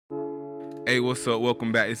Hey, what's up?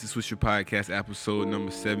 Welcome back. This is Swisher Podcast, episode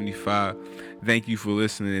number 75. Thank you for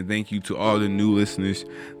listening, and thank you to all the new listeners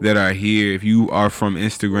that are here. If you are from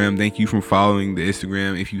Instagram, thank you for following the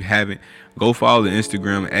Instagram. If you haven't, go follow the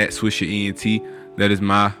Instagram at SwisherENT. That is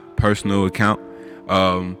my personal account.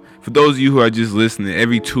 For those of you who are just listening,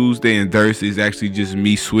 every Tuesday and Thursday is actually just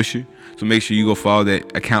me, Swisher. So make sure you go follow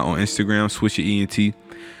that account on Instagram, SwisherENT.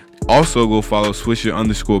 Also, go follow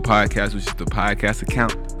Swisher_podcast, which is the podcast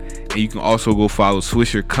account. And you can also go follow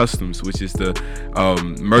Swisher Customs, which is the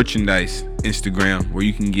merchandise Instagram, where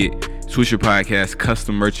you can get Swisher Podcast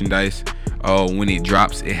custom merchandise when it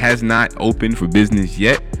drops. It has not opened for business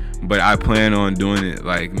yet, but I plan on doing it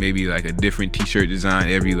maybe a different t-shirt design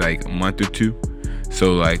every month or two.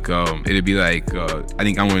 So it'll be I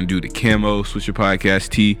think I'm going to do the camo Swisher Podcast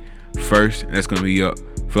tee first, and that's going to be up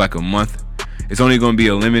for a month. It's only going to be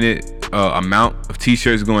a limited amount of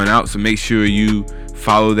t-shirts going out, so make sure you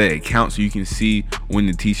follow that account so you can see when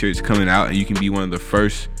the t-shirt's coming out, and you can be one of the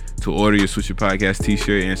first to order your Swisher Podcast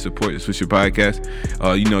t-shirt and support the Swisher Podcast.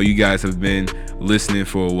 You guys have been listening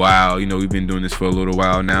for a while. We've been doing this for a little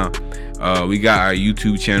while now. We got our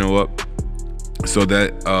YouTube channel up, so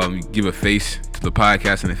that give a face to the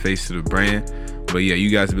podcast and a face to the brand. But yeah, you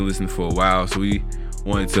guys have been listening for a while, so we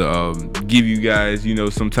wanted to give you guys,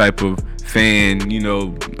 some type of fan,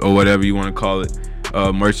 or whatever you want to call it,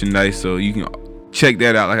 merchandise. So you can check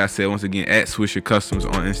that out, like I said, once again, at Swisher Customs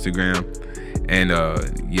on Instagram. And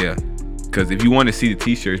because if you want to see the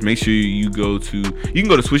t-shirts, make sure you can go to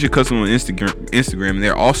Swisher Customs on Instagram, and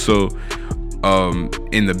they're also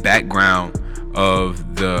in the background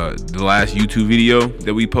of the last YouTube video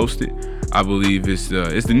that we posted. I believe it's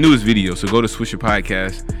the newest video. So go to Swisher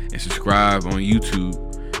Podcast and subscribe on YouTube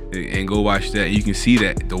and go watch that. You can see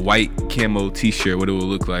that the white camo t-shirt, what it will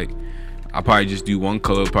look like. I'll probably just do one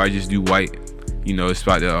color, probably just do white. It's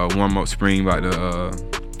about to warm up, spring about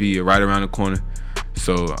to be right around the corner.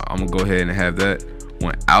 So I'm going to go ahead and have that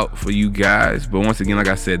one out for you guys. But once again, like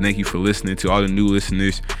I said, thank you for listening. To all the new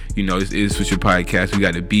listeners, this is Swisher Podcast. We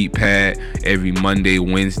got the beat pad every Monday,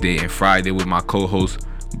 Wednesday, and Friday with my co-host,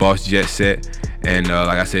 Boss Jet Set. And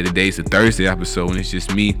like I said, today's the Thursday episode, and it's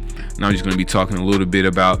just me. And I'm just going to be talking a little bit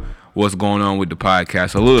about what's going on with the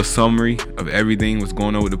podcast. A little summary of everything, what's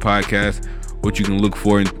going on with the podcast, what you can look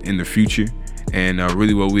for in the future. And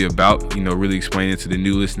really what we about, really explaining to the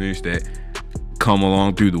new listeners that come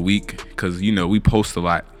along through the week, because we post a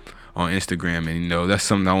lot on Instagram, and that's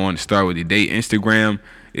something I want to start with today. Instagram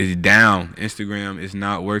is down. Instagram is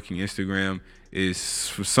not working. Instagram is,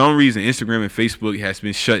 for some reason, Instagram and Facebook has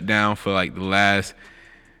been shut down for the last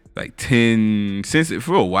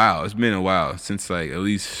for a while. It's been a while, since at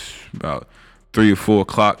least about 3 or 4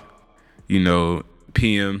 o'clock,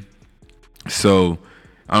 PM. So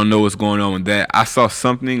I don't know what's going on with that. I saw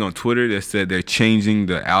something on Twitter that said they're changing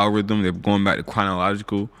the algorithm. They're going back to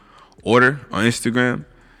chronological order on Instagram.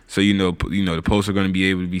 So the posts are going to be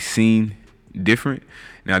able to be seen different.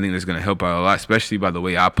 And I think that's going to help out a lot, especially by the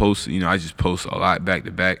way I post. I just post a lot back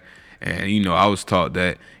to back. And I was taught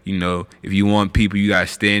that if you want people, you gotta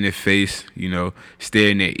stare in their face, stare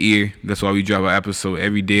in their ear. That's why we drop an episode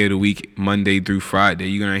every day of the week, Monday through Friday.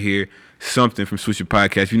 You're gonna hear something from Swisher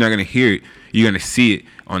Podcast. If you're not gonna hear it, you're gonna see it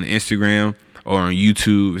on Instagram or on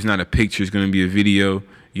YouTube. It's not a picture, it's gonna be a video.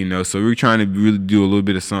 So we're trying to really do a little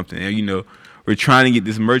bit of something. And we're trying to get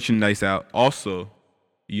this merchandise out also.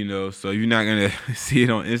 So if you're not gonna see it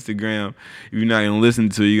on Instagram, if you're not gonna listen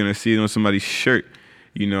to it, you're gonna see it on somebody's shirt.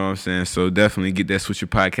 You know what I'm saying? So definitely get that Swisher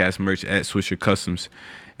Podcast merch at Swisher Customs,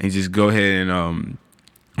 and just go ahead and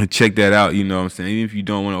check that out. You know what I'm saying? Even if you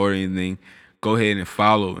don't want to order anything, go ahead and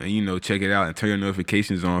follow and check it out and turn your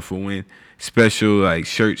notifications on for when special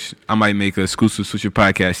shirts. I might make an exclusive Swisher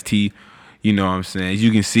Podcast tee. You know what I'm saying? As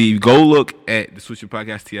you can see, go look at the Swisher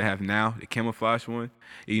Podcast tee I have now, the camouflage one.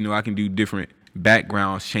 I can do different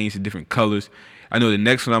backgrounds, change to different colors. I know the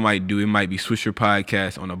next one I might do, it might be Swisher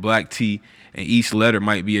Podcast on a black tee, and each letter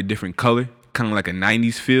might be a different color, kind of like a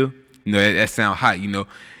 90s feel. That sound hot.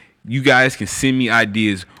 You guys can send me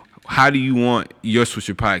ideas. How do you want your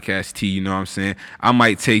Swisher Podcast tee? You know what I'm saying? I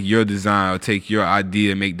might take your design or take your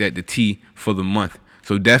idea and make that the tee for the month.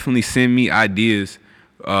 So definitely send me ideas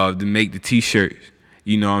to make the t-shirts.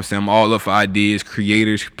 You know what I'm saying? I'm all up for ideas.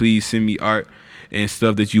 Creators, please send me art and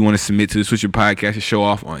stuff that you want to submit to the Swisher Podcast to show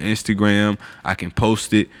off on Instagram. I can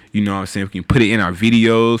post it. You know what I'm saying? We can put it in our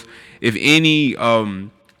videos. If any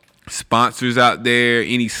sponsors out there,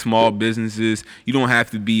 any small businesses, you don't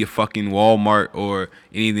have to be a fucking Walmart or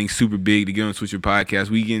anything super big to get on Swisher Podcast.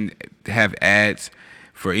 We can have ads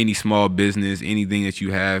for any small business, anything that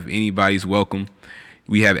you have. Anybody's welcome.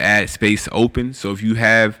 We have ad space open. So if you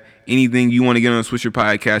have anything you want to get on Swisher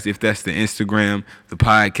Podcast, if that's the Instagram, the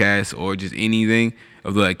podcast, or just anything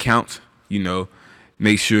of the accounts,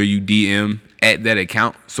 make sure you DM at that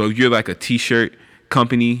account. So if you're like a t-shirt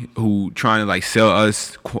company who trying to like sell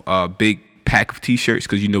us a big pack of t-shirts,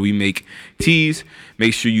 because we make tees,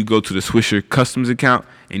 make sure you go to the Swisher Customs account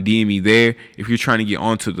and DM me there. If you're trying to get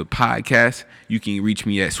onto the podcast, you can reach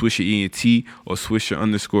me at Swisher ENT or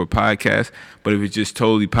Swisher_podcast. But if it's just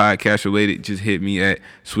totally podcast related, just hit me at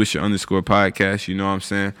Swisher_podcast. You know what I'm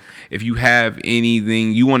saying? If you have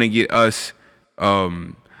anything you want to get us, I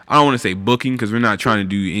don't want to say booking, because we're not trying to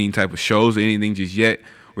do any type of shows or anything just yet.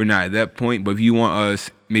 We're not at that point. But if you want us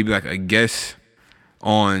maybe like a guest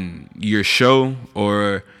on your show,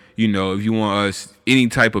 or if you want us any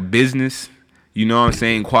type of business,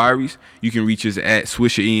 inquiries, you can reach us at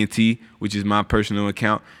Swisher ENT, which is my personal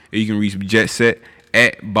account, and you can reach Jet Set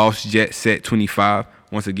at BossJetSet25.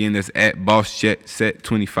 Once again, that's at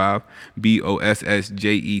BossJetSet25,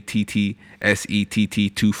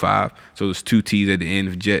 BossJetSett25. So there's 2 T's at the end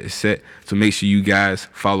of Jet Set. So make sure you guys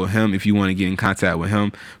follow him if you want to get in contact with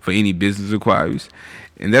him for any business inquiries.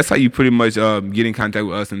 And that's how you pretty much get in contact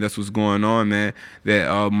with us, and that's what's going on, man.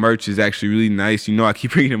 That merch is actually really nice. I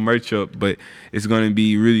keep bringing the merch up, but it's going to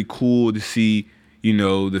be really cool to see,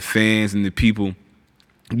 the fans and the people,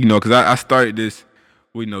 because I started this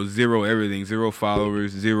with, 0 everything, 0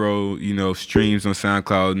 followers, 0, streams on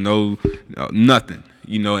SoundCloud, no, nothing,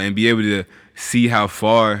 and be able to see how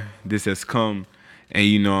far this has come.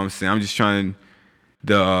 And, what I'm saying, I'm just trying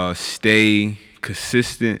to stay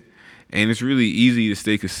consistent. And it's really easy to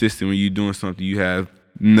stay consistent when you're doing something you have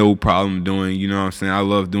no problem doing. You know what I'm saying? I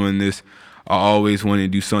love doing this. I always wanted to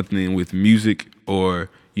do something with music or,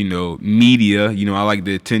 media. I like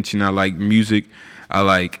the attention. I like music. I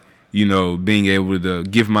like, being able to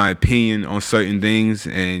give my opinion on certain things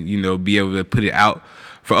and, be able to put it out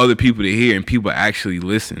for other people to hear and people actually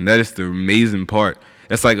listen. That is the amazing part.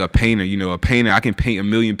 That's like a painter. A painter, I can paint a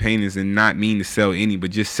million paintings and not mean to sell any,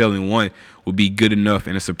 but just selling one will be good enough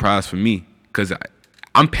and a surprise for me, because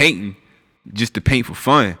I'm painting just to paint for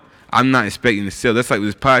fun. I'm not expecting to sell. That's like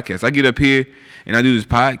this podcast. I get up here and I do this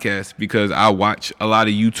podcast because I watch a lot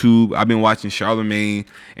of YouTube. I've been watching Charlamagne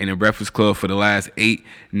and The Breakfast Club for the last 8,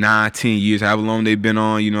 9, 10 years, however long they've been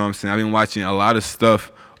on. You know what I'm saying? I've been watching a lot of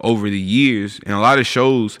stuff over the years, and a lot of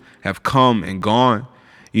shows have come and gone.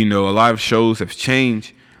 A lot of shows have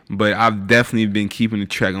changed, but I've definitely been keeping the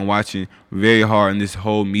track and watching very hard in this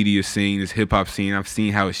whole media scene, this hip-hop scene. I've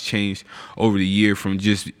seen how it's changed over the year from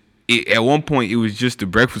at one point, it was just The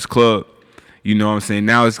Breakfast Club. You know what I'm saying?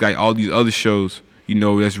 Now it's got all these other shows,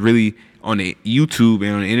 that's really on the YouTube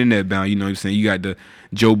and on the internet bound. You know what I'm saying? You got the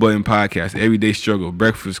Joe Budden podcast, Everyday Struggle,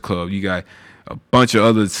 Breakfast Club. You got a bunch of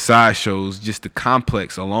other side shows. Just the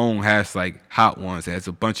complex alone has like Hot Ones. It has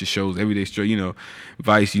a bunch of shows. Everyday Struggle,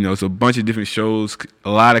 Vice. It's a bunch of different shows.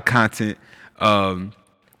 A lot of content. Kind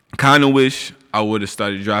of wish I would have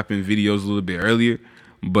started dropping videos a little bit earlier,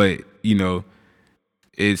 but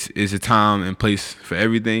it's a time and place for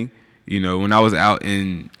everything. When I was out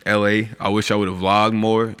in LA, I wish I would have vlogged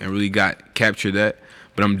more and really captured that.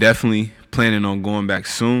 But I'm definitely planning on going back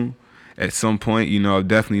soon. At some point, I'll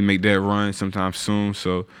definitely make that run sometime soon.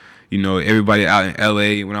 So, everybody out in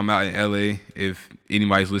LA, when I'm out in LA, if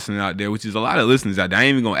anybody's listening out there, which is a lot of listeners out there, I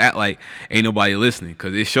ain't even gonna act like ain't nobody listening,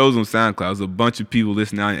 because it shows on SoundCloud. There's a bunch of people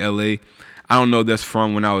listening out in LA. I don't know if that's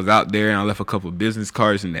from when I was out there and I left a couple of business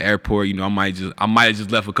cards in the airport. I might have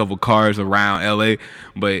just left a couple of cards around LA.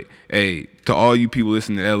 But hey, to all you people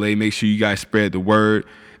listening to LA, make sure you guys spread the word.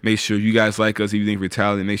 Make sure you guys like us, if you think we're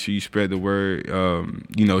talented. Make sure you spread the word.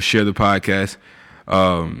 Share the podcast.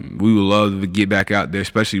 We would love to get back out there,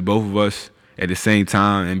 especially both of us at the same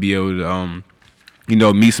time, and be able to,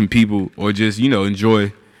 meet some people or just,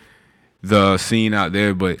 enjoy the scene out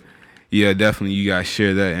there. But yeah, definitely you guys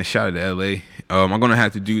share that, and shout out to LA. I'm gonna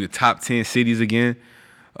have to do the top 10 cities again.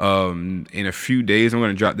 In a few days, I'm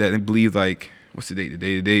gonna drop that. I believe what's the date?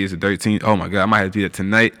 Today is the 13th. Oh my God, I might have to do that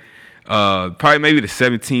tonight. Probably maybe the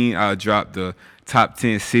 17th, I'll drop the top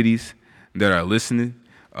 10 cities that are listening.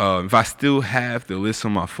 If I still have the list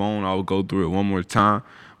on my phone, I will go through it one more time.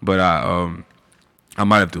 But I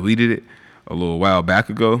might have deleted it a little while back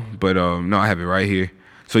ago. But no, I have it right here.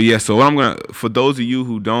 So yeah, so what for those of you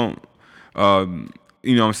who don't,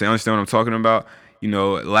 understand what I'm talking about.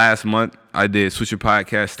 Last month I did Swisher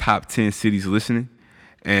Podcast top 10 cities listening.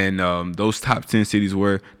 And those top 10 cities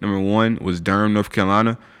were, number 1 was Durham, North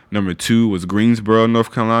Carolina. Number 2 was Greensboro,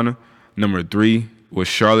 North Carolina. Number 3 was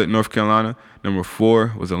Charlotte, North Carolina. Number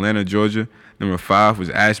 4 was Atlanta, Georgia. Number 5 was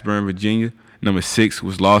Ashburn, Virginia. Number 6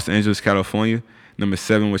 was Los Angeles, California. Number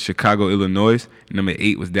 7 was Chicago, Illinois. Number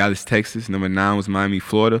 8 was Dallas, Texas. Number 9 was Miami,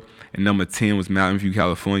 Florida. And number 10 was Mountain View,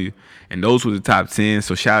 California. And those were the top 10.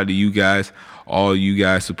 So shout out to you guys. All you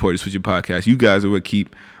guys support the Switcher Podcast. You guys are what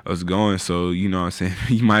keep us going. So, you know what I'm saying?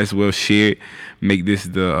 You might as well share it. Make this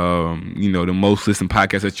the, the most listened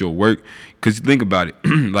podcast at your work. Because think about it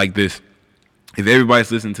like this. If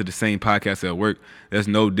everybody's listening to the same podcast at work, that's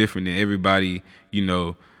no different than everybody,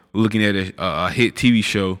 looking at a hit TV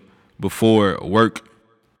show before work,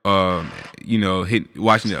 watching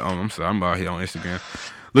it. I'm sorry, I'm out here on Instagram.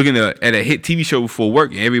 Looking at a hit TV show before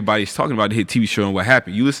work, and everybody's talking about the hit TV show and what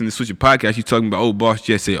happened. You listen to Switcher Podcast, you talking about, Boss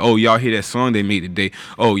Jet said, y'all hear that song they made today?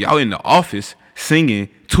 Oh, y'all in the office singing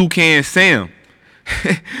Toucan Sam.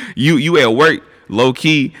 you at work, low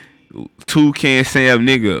key, Toucan Sam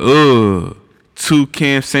nigga,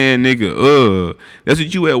 Toucan Sam nigga, That's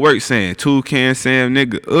what you at work saying, Toucan Sam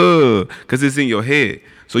nigga, because it's in your head.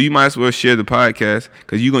 So you might as well share the podcast,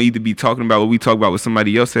 because you're going to either be talking about what we talk about with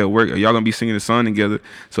somebody else at work, or y'all going to be singing a song together.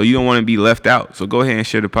 So you don't want to be left out. So go ahead and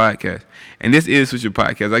share the podcast. And this is Switcher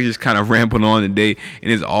Podcast. I just kind of rambled on today, and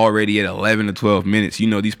it's already at 11 to 12 minutes. These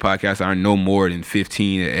podcasts are no more than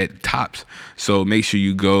 15 at tops. So make sure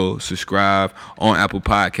you go subscribe on Apple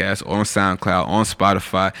Podcasts, on SoundCloud, on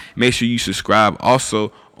Spotify. Make sure you subscribe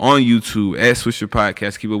also on YouTube at Swisher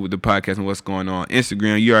Podcast. Keep up with the podcast and what's going on.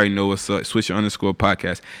 Instagram, you already know what's up.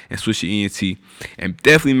 Swisher_podcast and Swisher ENT. And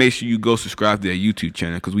definitely make sure you go subscribe to that YouTube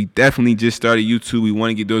channel, because we definitely just started YouTube. We want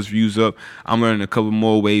to get those views up. I'm learning a couple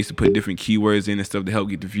more ways to put different keywords in and stuff to help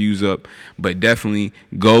get the views up. But definitely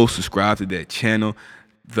go subscribe to that channel.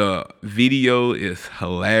 The video is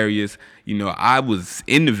hilarious. I was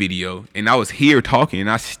in the video and I was here talking, and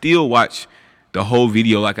I still watch the whole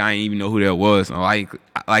video like I didn't even know who that was. Like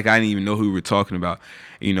I didn't even know who we were talking about.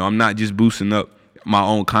 I'm not just boosting up my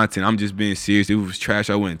own content. I'm just being serious. If it was trash,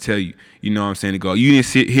 I wouldn't tell you. You know what I'm saying? To go, you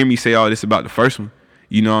didn't hear me say all this about the first one.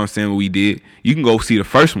 You know what I'm saying? What we did. You can go see the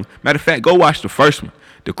first one. Matter of fact, go watch the first one,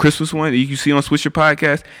 the Christmas one that you can see on Switcher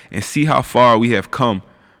Podcast, and see how far we have come.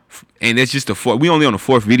 And that's just the fourth. We only on the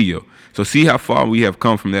fourth video. So see how far we have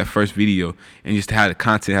come from that first video, and just how the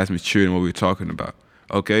content has matured and what we're talking about.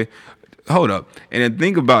 Okay? Hold up. And then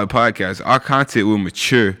think about the podcast. Our content will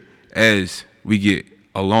mature as we get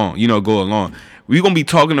along, go along. We're going to be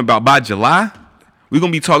talking about, by July, we're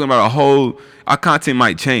going to be talking about our content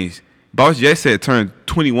might change. Boss Jet said turned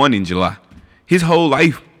 21 in July. His whole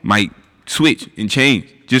life might switch and change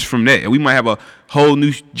just from that. And we might have a whole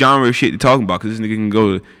new genre of shit to talk about, because this nigga can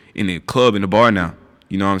go in the club, in the bar now.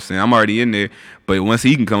 You know what I'm saying? I'm already in there. But once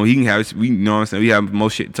he can come, he can have, you know what I'm saying? We have more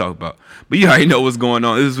shit to talk about. But you already know what's going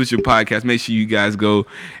on. This is Switcher Podcast. Make sure you guys go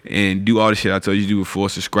and do all the shit I told you to do before.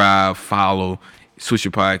 Subscribe, follow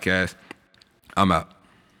Switcher Podcast. I'm out.